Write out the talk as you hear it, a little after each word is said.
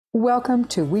Welcome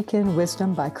to Weekend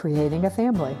Wisdom by Creating a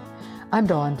Family. I'm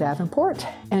Dawn Davenport,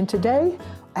 and today,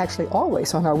 actually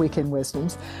always on our Weekend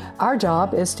Wisdoms, our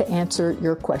job is to answer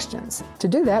your questions. To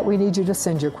do that, we need you to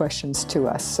send your questions to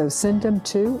us. So send them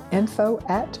to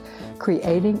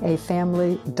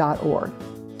info@creatingafamily.org.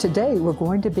 Today, we're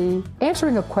going to be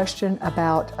answering a question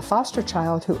about a foster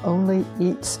child who only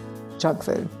eats junk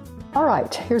food. All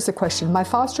right, here's the question. My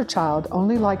foster child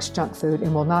only likes junk food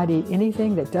and will not eat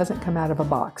anything that doesn't come out of a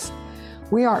box.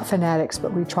 We aren't fanatics,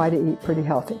 but we try to eat pretty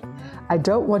healthy. I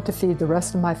don't want to feed the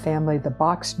rest of my family the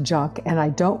boxed junk, and I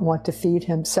don't want to feed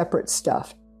him separate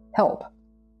stuff. Help.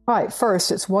 All right,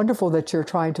 first, it's wonderful that you're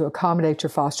trying to accommodate your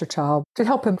foster child to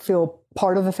help him feel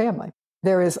part of the family.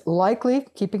 There is likely,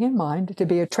 keeping in mind, to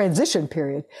be a transition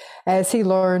period as he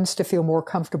learns to feel more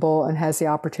comfortable and has the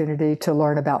opportunity to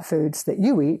learn about foods that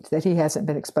you eat that he hasn't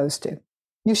been exposed to.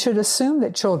 You should assume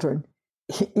that children,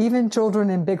 even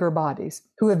children in bigger bodies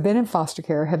who have been in foster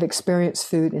care, have experienced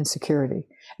food insecurity,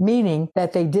 meaning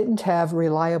that they didn't have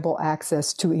reliable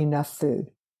access to enough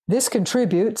food. This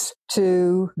contributes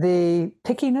to the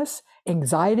pickiness,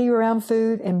 anxiety around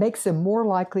food, and makes them more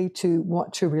likely to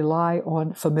want to rely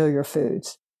on familiar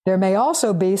foods. There may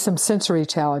also be some sensory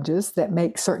challenges that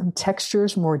make certain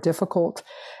textures more difficult,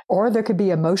 or there could be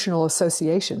emotional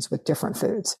associations with different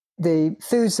foods. The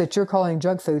foods that you're calling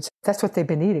junk foods, that's what they've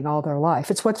been eating all their life.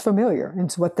 It's what's familiar.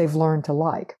 It's what they've learned to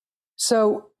like.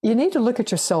 So you need to look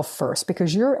at yourself first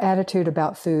because your attitude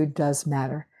about food does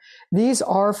matter. These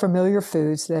are familiar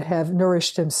foods that have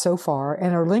nourished him so far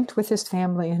and are linked with his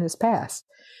family and his past.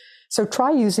 So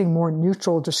try using more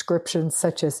neutral descriptions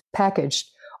such as packaged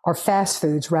or fast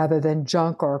foods rather than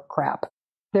junk or crap.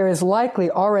 There is likely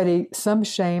already some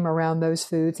shame around those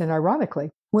foods, and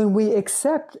ironically, when we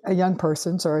accept a young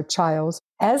person's or a child's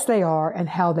as they are and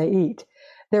how they eat,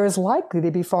 there is likely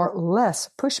to be far less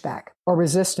pushback or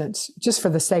resistance just for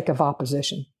the sake of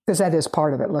opposition, because that is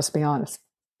part of it, let's be honest.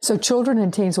 So children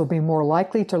and teens will be more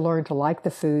likely to learn to like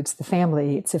the foods the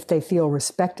family eats if they feel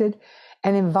respected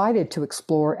and invited to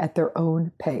explore at their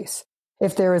own pace.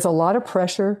 If there is a lot of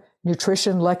pressure,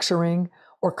 nutrition lecturing,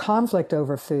 or conflict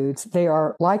over foods, they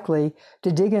are likely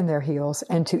to dig in their heels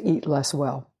and to eat less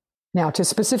well. Now, to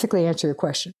specifically answer your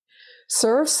question,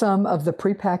 serve some of the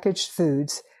prepackaged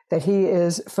foods that he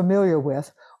is familiar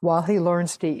with while he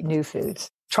learns to eat new foods.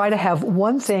 Try to have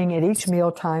one thing at each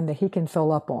mealtime that he can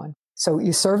fill up on. So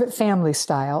you serve it family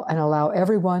style and allow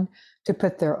everyone to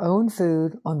put their own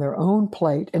food on their own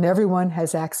plate, and everyone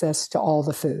has access to all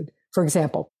the food. For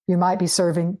example, you might be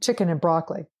serving chicken and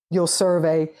broccoli. You'll serve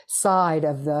a side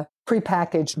of the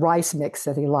prepackaged rice mix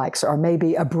that he likes, or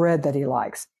maybe a bread that he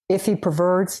likes. If he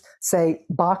prefers, say,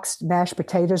 boxed mashed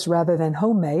potatoes rather than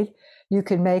homemade, you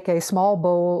can make a small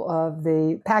bowl of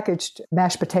the packaged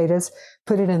mashed potatoes,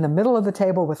 put it in the middle of the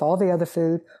table with all the other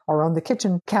food, or on the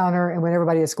kitchen counter, and when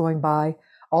everybody is going by,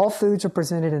 all foods are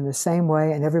presented in the same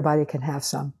way and everybody can have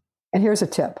some. And here's a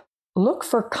tip. Look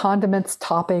for condiments,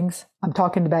 toppings, I'm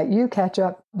talking about you,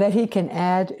 ketchup, that he can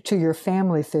add to your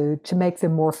family food to make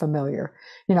them more familiar.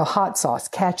 You know, hot sauce,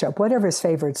 ketchup, whatever his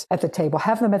favorites at the table.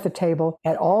 Have them at the table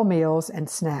at all meals and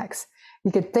snacks.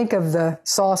 You could think of the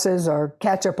sauces or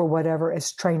ketchup or whatever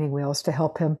as training wheels to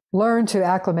help him learn to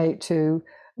acclimate to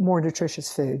more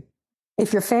nutritious food.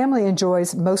 If your family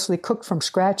enjoys mostly cooked from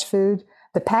scratch food,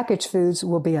 the packaged foods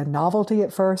will be a novelty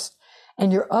at first,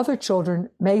 and your other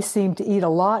children may seem to eat a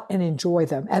lot and enjoy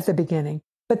them at the beginning,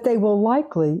 but they will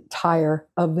likely tire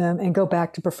of them and go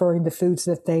back to preferring the foods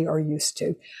that they are used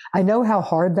to. I know how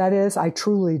hard that is. I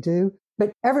truly do.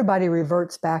 But everybody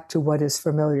reverts back to what is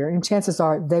familiar, and chances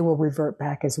are they will revert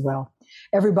back as well.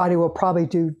 Everybody will probably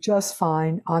do just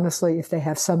fine, honestly, if they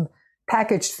have some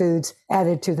packaged foods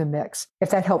added to the mix,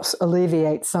 if that helps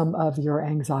alleviate some of your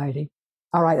anxiety.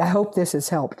 All right, I hope this has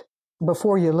helped.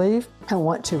 Before you leave, I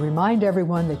want to remind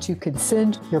everyone that you can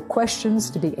send your questions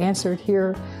to be answered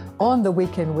here on the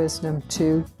Weekend Wisdom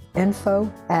to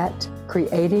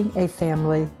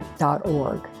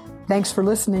info@creatingafamily.org. Thanks for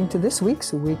listening to this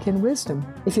week's Weekend Wisdom.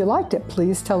 If you liked it,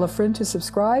 please tell a friend to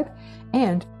subscribe,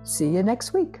 and see you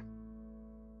next week.